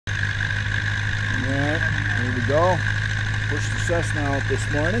Here we go. Pushed the Cessna out this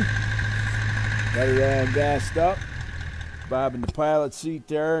morning. Got her gassed up. Bob in the pilot seat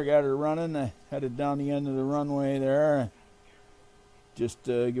there. Got her running. I headed down the end of the runway there. Just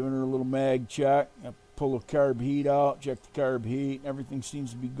giving her a little mag check. I pull the carb heat out. Check the carb heat. Everything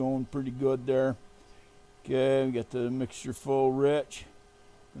seems to be going pretty good there. Okay, we got the mixture full rich.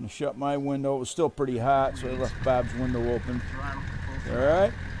 Gonna shut my window. It was still pretty hot, so I left Bob's window open. All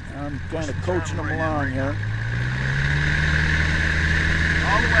right. I'm kind of coaching them along here.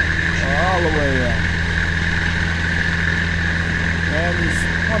 All the way. All the way in. And these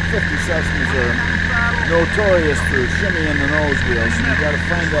 150 Cessnas are notorious for shimmying the nose wheels. So you got to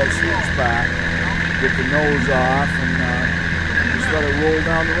find that sweet spot, get the nose off, and just let it roll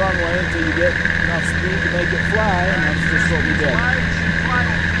down the runway until you get enough speed to make it fly, and that's just what we did. Go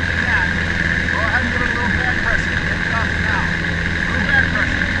ahead and give it a little back pressure. Get it off now. Little back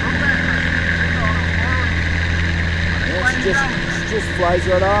pressure. It just flies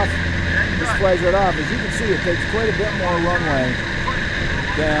right off. Just flies right off. As you can see, it takes quite a bit more runway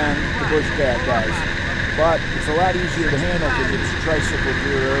than the Bush Cat does. But it's a lot easier to handle because it's a tricycle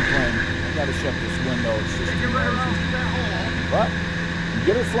rear airplane. I gotta shut this window. It's just too noisy. But you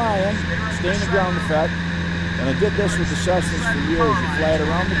get her flying, stay in the ground effect. And I did this with the Cessnas for years. You fly it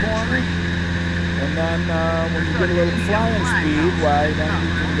around the corner, and then when you get a little flying speed, why, then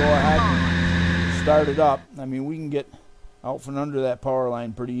you can go ahead and start it up. I mean, we can get out from under that power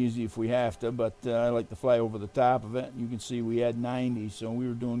line pretty easy if we have to, but I like to fly over the top of it. You can see we had 90, so we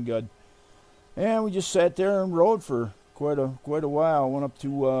were doing good. And we just sat there and rode for quite a while. Went up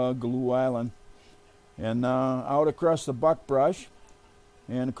to Galloo Island and out across the buckbrush.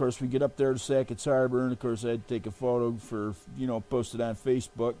 And of course we get up there to Sacket Harbor, and of course I had to take a photo for, post it on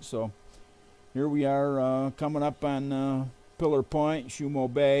Facebook. So here we are coming up on Pillar Point, Shumo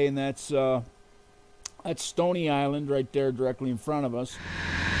Bay, and that's Stony Island right there directly in front of us.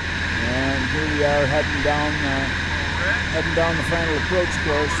 And here we are heading down the final approach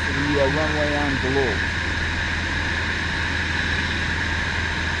course to the runway on Galloo.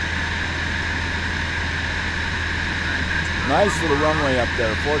 Nice little runway up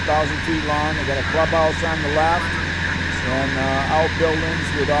there, 4,000 feet long. They got a clubhouse on the left and outbuildings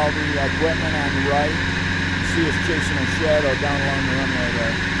with all the equipment on the right. You see us chasing a shadow down along the runway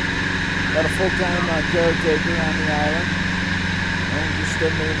there. Got a full-time caretaker on the island. And we just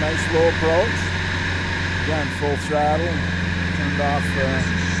made a nice low approach. Again, full throttle. Turned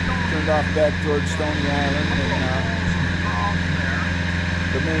off back towards Stony Island and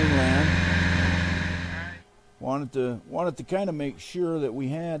the mainland. Wanted to kind of make sure that we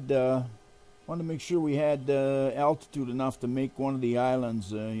had altitude enough to make one of the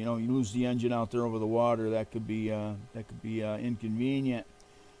islands. You lose the engine out there over the water. That could be inconvenient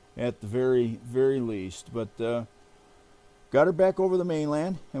at the very least. But got her back over the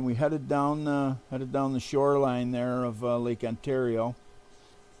mainland, and we headed down the shoreline there of Lake Ontario,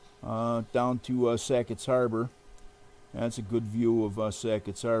 down to Sacket's Harbor. That's a good view of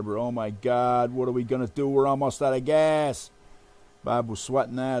Sacket's Harbor. Oh my God, what are we gonna do? We're almost out of gas. Bob was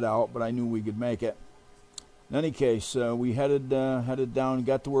sweating that out, but I knew we could make it. In any case, we headed down,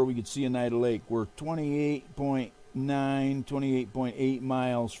 got to where we could see Oneida Lake. We're 28.9, 28.8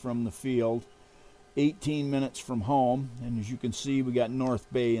 miles from the field, 18 minutes from home, and as you can see, we got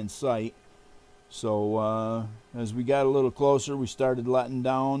North Bay in sight. So as we got a little closer, we started letting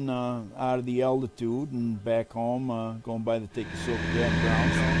down out of the altitude and back home, going by the Take-A-Silk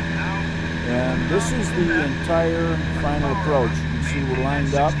campgrounds. And this is the entire final approach. You can see we're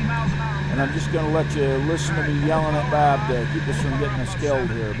lined up, and I'm just going to let you listen to me yelling at Bob to keep us from getting us killed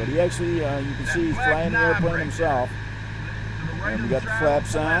here. But he actually, you can see he's flying the airplane himself. And we got the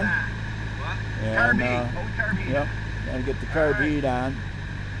flaps on. And, yep, got to get the carb heat on.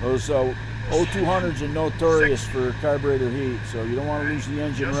 Those O200s are notorious for carburetor heat, so you don't want to lose the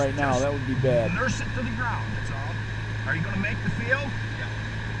engine right now. That would be bad. Nurse it to the ground, that's all. Are you going to make the field? Yeah.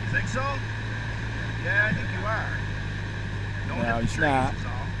 You think so? Yeah, I think you are. No, he's not.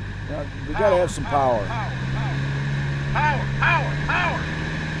 We got to have some power. Power.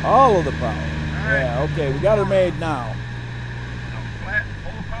 All of the power. Yeah, okay, we got her made now. Flat,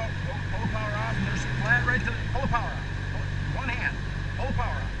 pull the power off, nurse it flat right to the, pull the power off. One hand, pull the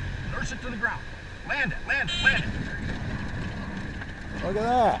power off. Nurse it to the ground. Land it. Look at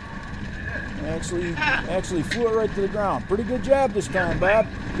that. Actually flew it right to the ground. Pretty good job this time, Bob.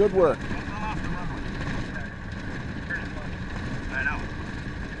 Good work.